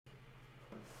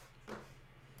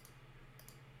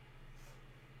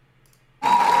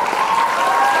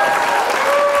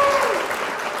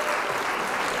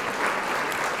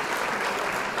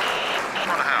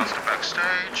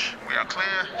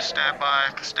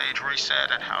Backstage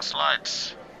reset at House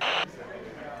Lights.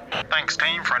 Thanks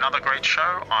team for another great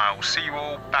show. I'll see you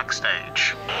all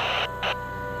backstage.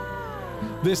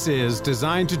 This is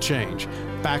Designed to Change,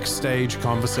 Backstage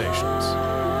Conversations.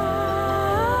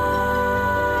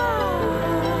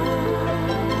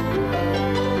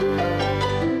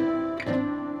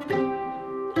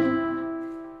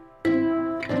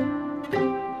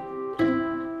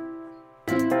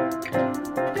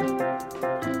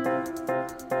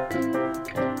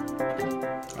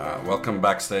 Welcome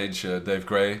backstage, Dave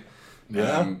Gray.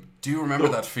 Yeah. Do you remember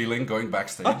that feeling going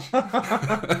backstage?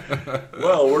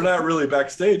 Well, we're not really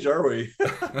backstage, are we?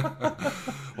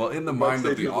 Well, in the mind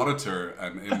of the auditor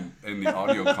and in the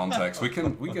audio context, we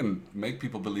can make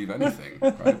people believe anything,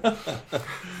 right?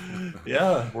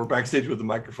 Yeah, we're backstage with the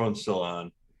microphone still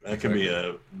on. That can be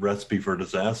a recipe for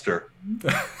disaster.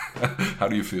 How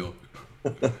do you feel?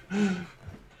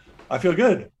 I feel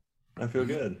good.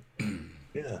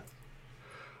 Yeah.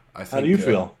 How do you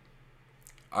feel?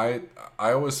 I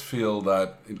always feel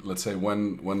that, let's say,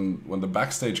 when the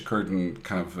backstage curtain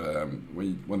kind of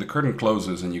when the curtain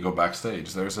closes and you go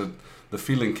backstage, the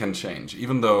feeling can change.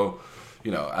 Even though,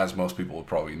 as most people will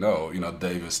probably know,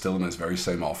 Dave is still in his very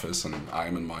same office, and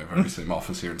I'm in my very same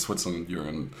office here in Switzerland. You're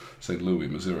in St. Louis,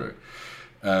 Missouri.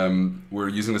 We're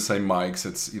using the same mics.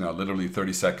 It's literally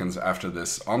 30 seconds after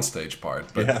this onstage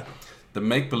part, but the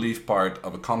make-believe part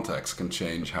of a context can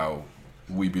change how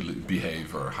we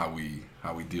behave or how we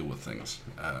deal with things,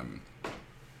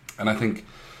 and I think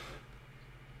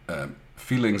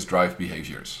feelings drive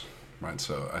behaviors, right?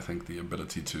 So I think the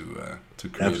ability to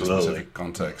create a specific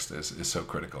context is so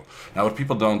critical. Now, what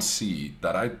people don't see,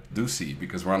 that I do see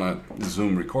because we're on a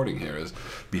Zoom recording here, is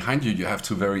behind you have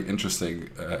two very interesting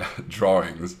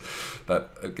drawings that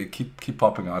keep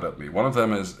popping out at me. One of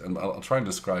them is, and I'll try and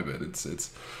describe it.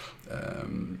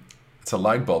 It's a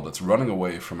light bulb that's running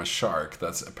away from a shark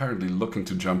that's apparently looking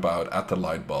to jump out at the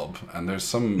light bulb, and there's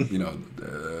some,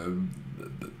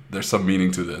 there's some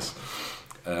meaning to this.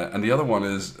 And the other one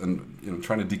is, and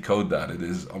trying to decode that, it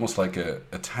is almost like a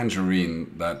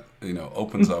tangerine that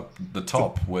opens up the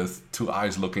top with two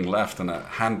eyes looking left and a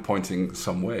hand pointing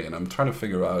some way. And I'm trying to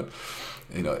figure out,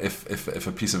 if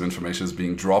a piece of information is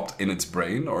being dropped in its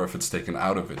brain or if it's taken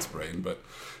out of its brain. But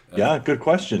yeah, good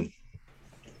question.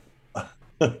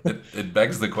 It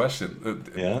begs the question.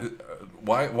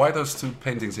 Why those two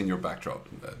paintings in your backdrop,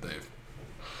 Dave?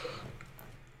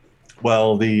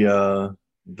 Well, the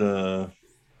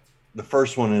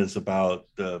first one is about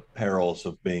the perils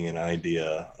of being an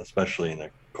idea, especially in a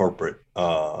corporate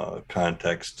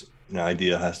context. An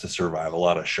idea has to survive a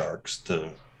lot of sharks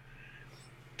to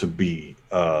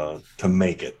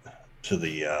make it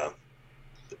to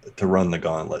run the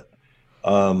gauntlet.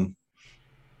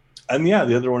 And the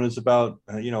other one is about,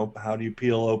 how do you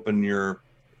peel open your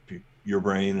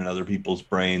brain and other people's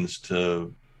brains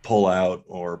to pull out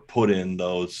or put in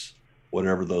those,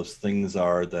 whatever those things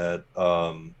are that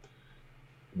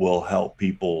will help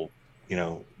people,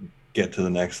 get to the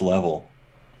next level.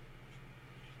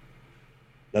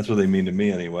 That's what they mean to me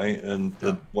anyway. And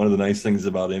one of the nice things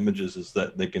about images is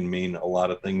that they can mean a lot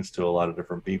of things to a lot of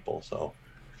different people. So.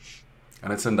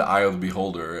 And it's in the eye of the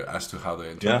beholder as to how they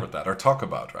interpret that or talk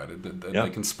about, right? They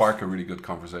can spark a really good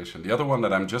conversation. The other one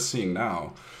that I'm just seeing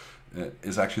now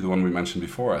is actually the one we mentioned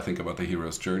before, I think, about the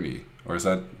hero's journey. Or is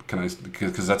that,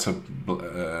 because that's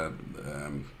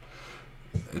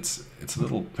it's a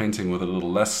little painting with a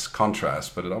little less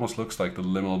contrast, but it almost looks like the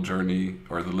liminal journey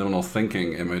or the liminal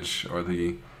thinking image or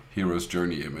the hero's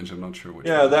journey image. I'm not sure which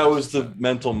one. Yeah, that was the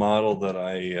mental model that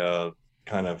I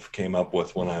kind of came up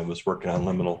with when I was working on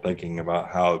liminal thinking about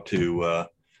how to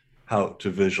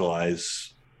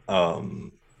visualize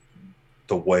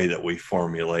the way that we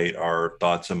formulate our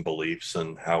thoughts and beliefs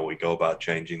and how we go about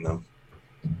changing them.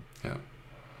 Yeah.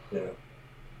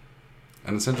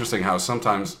 And it's interesting how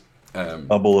sometimes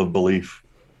bubble of belief,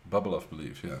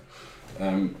 yeah.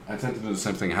 I tend to do the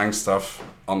same thing, hang stuff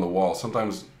on the wall.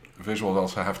 Sometimes visuals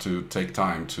also have to take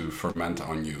time to ferment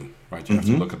on you, right? You have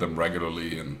to look at them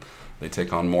regularly and they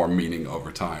take on more meaning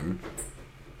over time.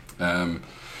 I'm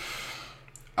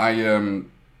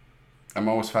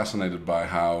always fascinated by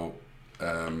how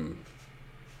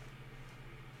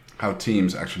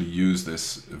teams actually use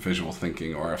this visual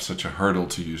thinking or have such a hurdle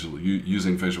to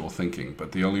using visual thinking.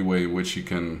 But the only way in which you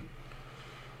can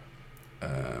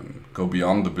go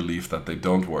beyond the belief that they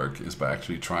don't work is by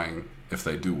actually trying if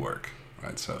they do work.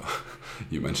 Right, so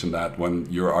you mentioned that when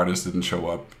your artist didn't show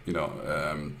up,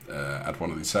 at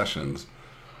one of these sessions,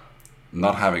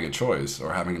 not having a choice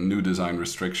or having a new design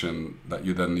restriction that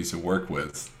you then need to work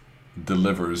with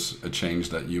delivers a change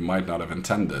that you might not have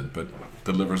intended, but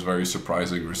delivers very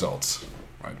surprising results,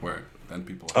 right? Where then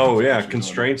people. Oh yeah,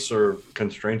 constraints are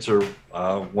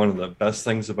one of the best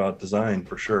things about design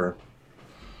for sure.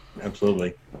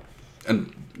 Absolutely.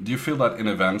 And do you feel that in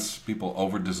events people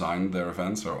over design their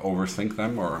events or overthink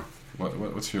them, or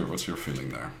what's your feeling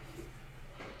there?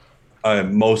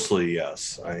 Mostly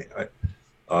yes.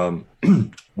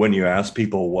 When you ask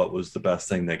people what was the best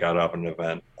thing they got out of an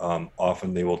event,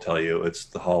 often they will tell you it's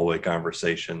the hallway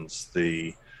conversations,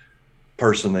 the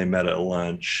person they met at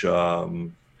lunch,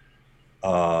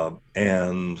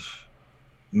 and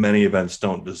many events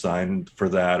don't design for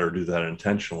that or do that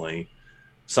intentionally.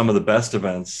 Some of the best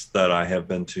events that I have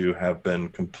been to have been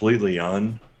completely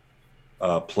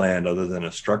unplanned, other than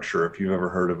a structure. If you've ever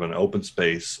heard of an open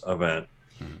space event,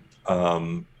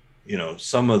 some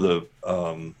of the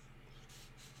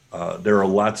there are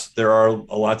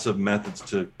lots of methods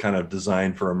to kind of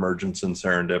design for emergence and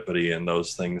serendipity and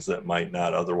those things that might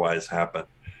not otherwise happen.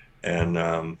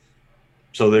 And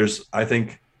so I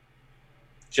think,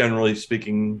 generally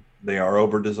speaking, they are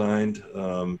over designed,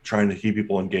 trying to keep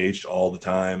people engaged all the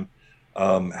time,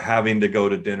 having to go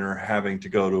to dinner, having to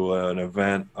go to an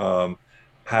event,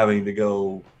 having to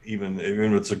go, even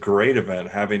if it's a great event,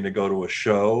 having to go to a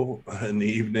show in the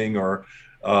evening, or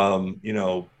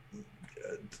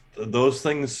those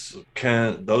things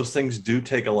do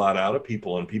take a lot out of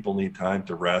people, and people need time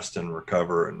to rest and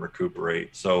recover and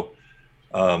recuperate. So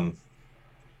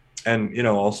and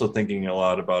also thinking a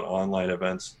lot about online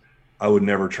events, I would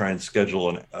never try and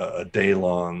schedule a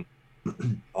day-long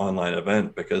online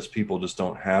event, because people just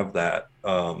don't have that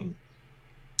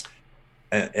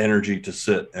energy to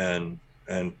sit and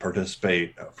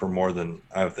participate for more than,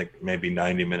 I think, maybe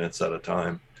 90 minutes at a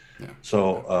time. Yeah.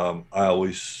 So I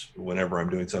always, whenever I'm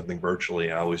doing something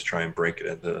virtually, I always try and break it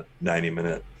into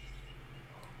 90-minute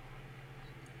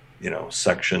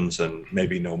sections, and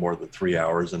maybe no more than 3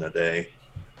 hours in a day.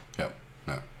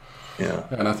 Yeah.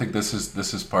 And I think this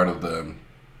is part of the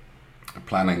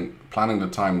planning the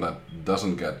time that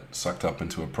doesn't get sucked up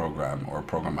into a program or a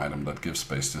program item that gives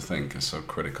space to think is so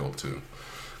critical to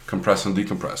compress and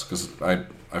decompress. Because I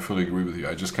fully agree with you.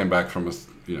 I just came back from a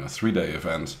 3-day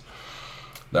event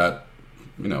that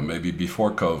maybe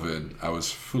before COVID I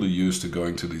was fully used to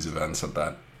going to these events at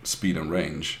that speed and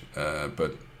range,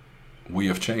 but we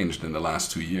have changed in the last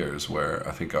 2 years, where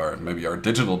I think our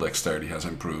digital dexterity has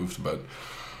improved, but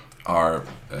our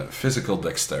physical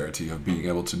dexterity of being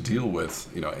able to deal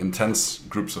with intense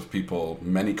groups of people,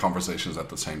 many conversations at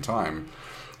the same time,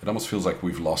 it almost feels like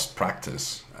we've lost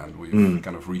practice, and we've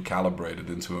kind of recalibrated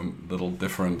into a little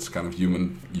different kind of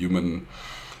human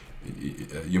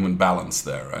balance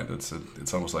there, right?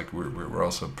 It's almost like we're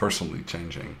also personally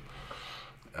changing.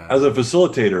 As a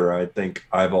facilitator, I think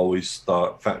I've always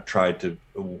tried to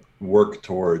work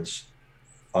towards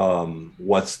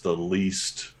what's the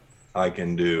least I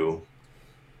can do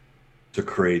to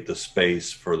create the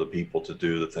space for the people to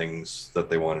do the things that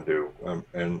they want to do.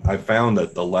 And I found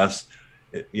that the less,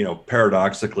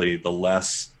 paradoxically, the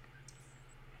less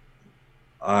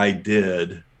I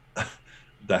did,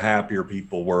 the happier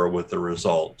people were with the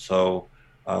result. So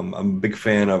I'm a big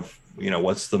fan of,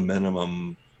 what's the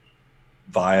minimum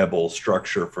viable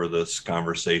structure for this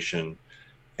conversation.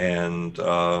 And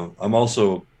I'm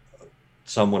also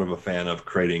somewhat of a fan of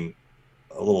creating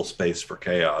a little space for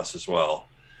chaos as well.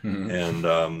 And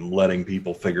letting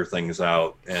people figure things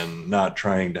out, and not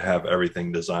trying to have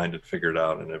everything designed and figured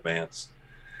out in advance.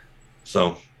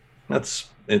 So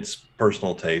it's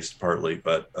personal taste partly,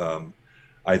 but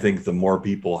I think the more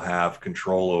people have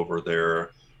control over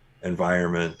their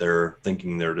environment, their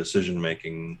thinking, their decision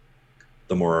making,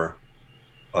 the more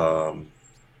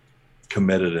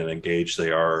committed and engaged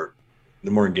they are. The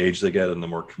more engaged they get, and the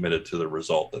more committed to the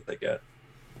result that they get.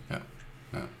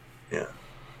 Yeah.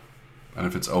 And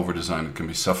if it's over designed, it can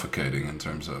be suffocating in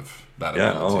terms of that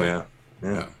ability.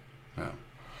 Yeah.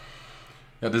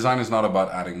 Design is not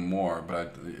about adding more,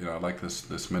 but I like this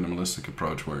minimalistic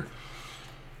approach where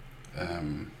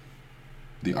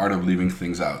the art of leaving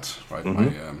things out, right?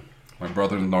 My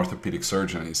brother's an orthopedic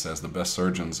surgeon. He says the best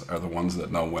surgeons are the ones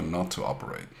that know when not to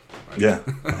operate. Right? Yeah,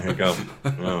 there you go.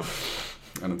 Oh.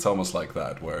 And it's almost like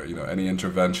that, where any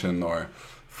intervention or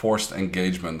forced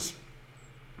engagement,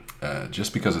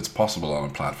 just because it's possible on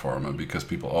a platform, and because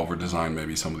people over-design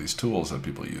maybe some of these tools that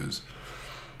people use,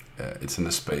 it's in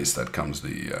the space that comes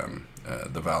the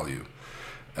value.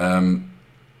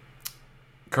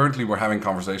 Currently, we're having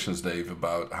conversations, Dave,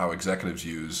 about how executives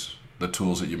use the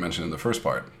tools that you mentioned in the first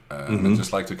part. And I'd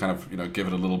just like to kind of give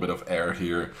it a little bit of air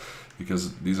here,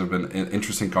 because these have been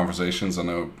interesting conversations. I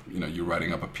know you're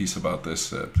writing up a piece about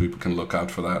this. People can look out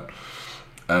for that.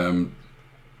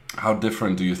 How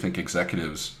different do you think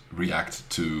executives react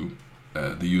to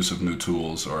the use of new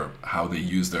tools, or how they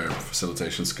use their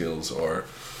facilitation skills or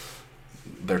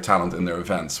their talent in their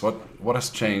events? What has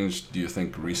changed, do you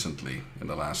think, recently in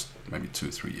the last maybe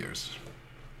 2-3 years?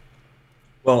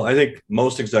 Well, I think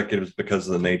most executives, because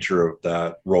of the nature of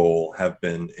that role, have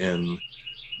been in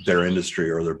their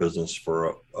industry or their business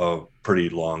for a pretty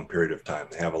long period of time.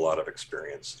 They have a lot of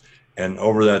experience. And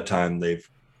over that time, they've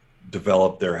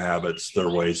developed their habits, their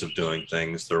ways of doing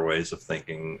things, their ways of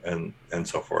thinking, and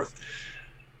so forth.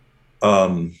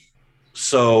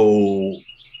 So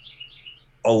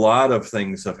a lot of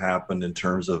things have happened in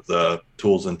terms of the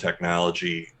tools and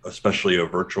technology, especially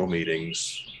of virtual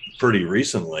meetings, pretty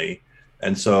recently.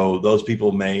 And so those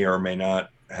people may or may not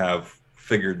have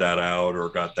figured that out or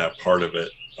got that part of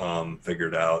it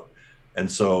figured out.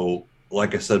 And so,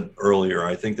 like I said earlier,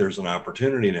 I think there's an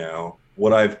opportunity now.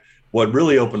 What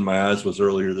really opened my eyes was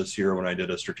earlier this year when I did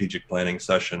a strategic planning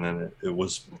session, and it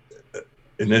was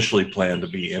initially planned to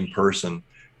be in person,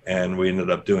 and we ended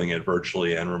up doing it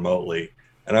virtually and remotely.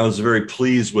 And I was very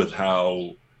pleased with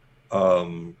how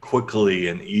quickly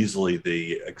and easily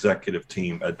the executive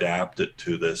team adapted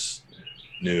to this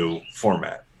new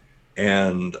format.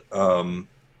 And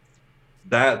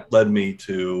that led me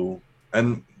to,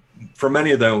 and for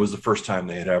many of them, it was the first time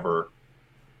they had ever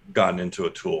gotten into a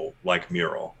tool like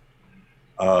Mural.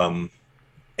 And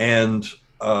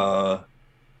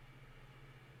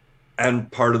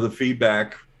part of the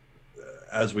feedback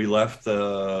as we left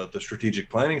the strategic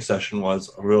planning session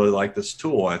was, I really like this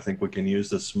tool. I think we can use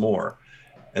this more.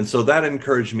 And so that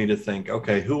encouraged me to think,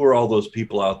 okay, who are all those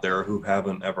people out there who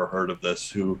haven't ever heard of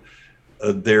this, who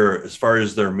as far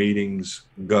as their meetings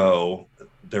go,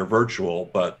 they're virtual,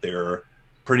 but they're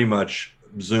pretty much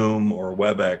Zoom or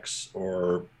WebEx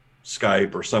or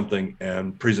Skype or something,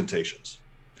 and presentations.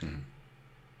 Mm-hmm.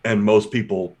 And most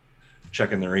people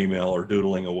checking their email or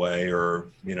doodling away or,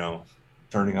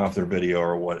 turning off their video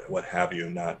or what have you,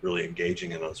 not really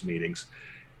engaging in those meetings.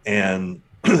 And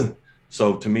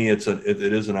so to me, it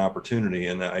is an opportunity.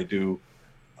 And I do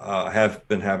have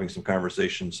been having some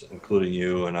conversations, including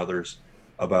you and others,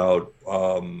 about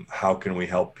how can we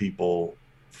help people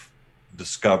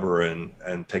discover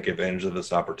and take advantage of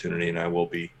this opportunity. And I will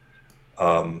be,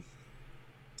 I'm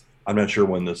not sure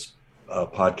when this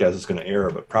podcast is going to air,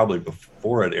 but probably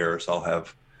before it airs, I'll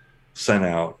have sent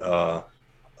out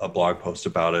a blog post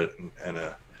about it and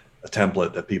a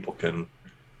template that people can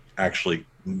actually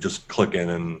just click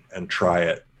in and try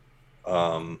it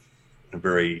in a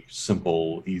very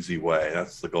simple, easy way.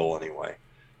 That's the goal anyway.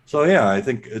 So yeah, I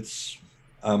think it's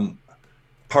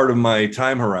part of my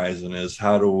time horizon is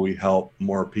how do we help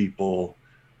more people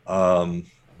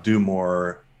do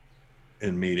more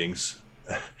in meetings.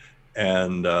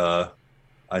 And I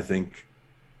think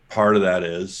part of that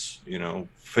is,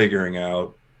 figuring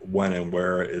out when and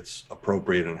where it's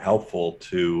appropriate and helpful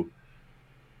to,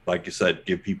 like you said,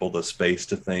 give people the space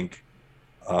to think,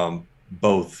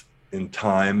 both in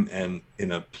time and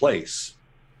in a place,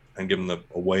 and give them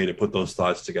a way to put those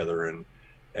thoughts together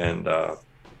and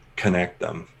connect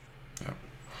them. Yeah.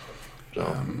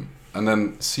 So. And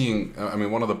then seeing,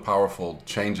 one of the powerful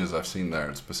changes I've seen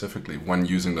there, specifically when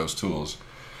using those tools,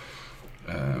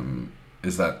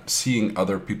 is that seeing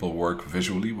other people work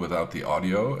visually without the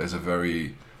audio is a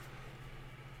very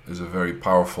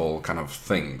powerful kind of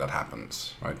thing that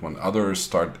happens, right? When others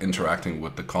start interacting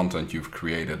with the content you've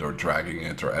created, or dragging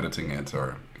it or editing it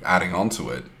or adding onto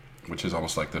it, which is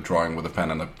almost like the drawing with a pen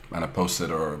and a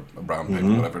post-it or a brown paper,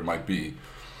 mm-hmm. whatever it might be.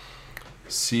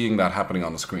 Seeing that happening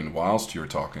on the screen whilst you're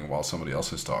talking, while somebody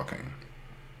else is talking,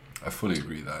 I fully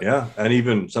agree that. Yeah, and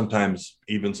even sometimes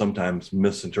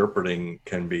misinterpreting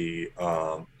can be,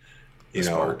 yeah.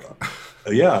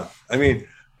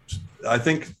 I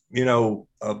think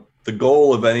the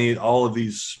goal of all of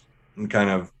these kind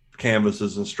of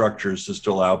canvases and structures is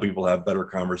to allow people to have better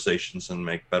conversations and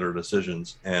make better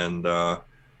decisions. And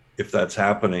if that's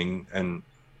happening, and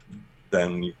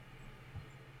then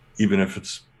even if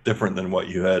it's different than what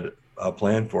you had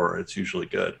planned for, it's usually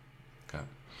good. Okay.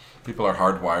 People are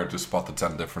hardwired to spot the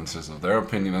 10 differences of their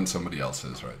opinion and somebody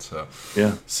else's, right? So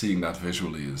yeah, seeing that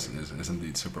visually is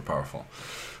indeed super powerful.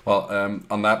 Well,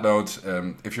 on that note,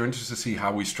 if you're interested to see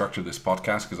how we structure this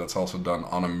podcast, because that's also done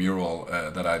on a mural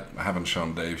that I haven't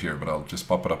shown Dave here, but I'll just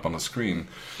pop it up on the screen.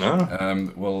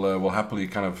 We'll happily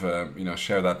kind of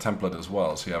share that template as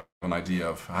well, so you have an idea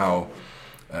of how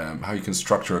how you can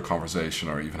structure a conversation,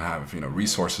 or even have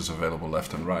resources available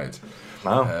left and right.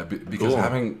 Wow. Because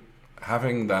Cool.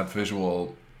 having that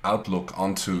visual outlook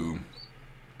onto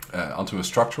a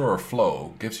structure or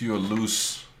flow gives you a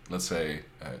loose, let's say,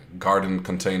 garden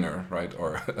container, right,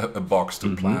 or a box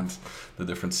to plant the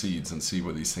different seeds and see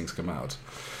where these things come out.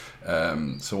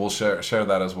 So we'll share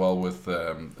that as well with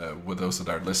those that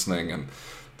are listening, and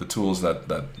the tools that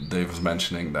Dave was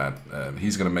mentioning that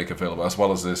he's going to make available, as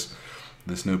well as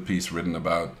this new piece written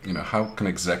about how can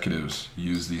executives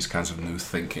use these kinds of new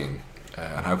thinking,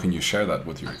 and how can you share that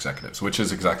with your executives, which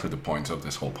is exactly the point of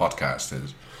this whole podcast,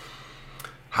 is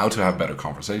how to have better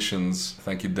conversations.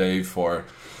 Thank you, Dave, for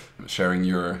sharing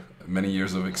your many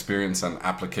years of experience and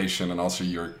application, and also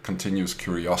your continuous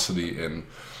curiosity in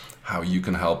how you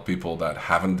can help people that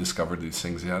haven't discovered these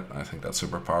things yet. I think that's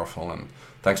super powerful, and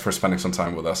thanks for spending some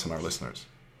time with us and our listeners.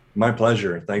 My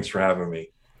pleasure. Thanks for having me.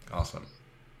 Awesome.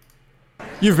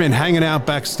 You've been hanging out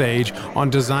backstage on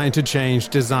Design to Change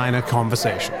Designer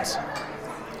Conversations.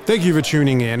 Thank you for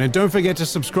tuning in, and don't forget to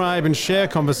subscribe and share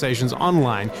conversations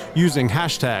online using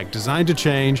hashtag Design to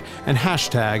Change and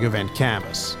hashtag Event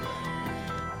Canvas.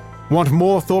 Want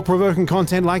more thought-provoking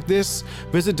content like this?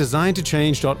 Visit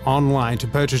designtochange.online to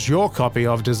purchase your copy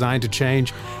of Design to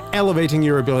Change, elevating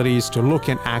your abilities to look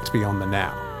and act beyond the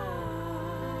now.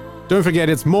 Don't forget,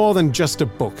 it's more than just a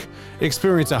book.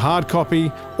 Experience a hard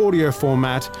copy, audio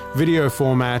format, video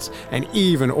format, and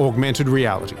even augmented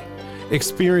reality.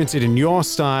 Experience it in your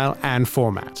style and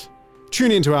format.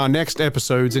 Tune into our next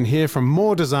episodes and hear from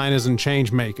more designers and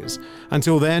change makers.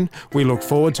 Until then, we look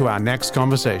forward to our next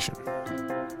conversation.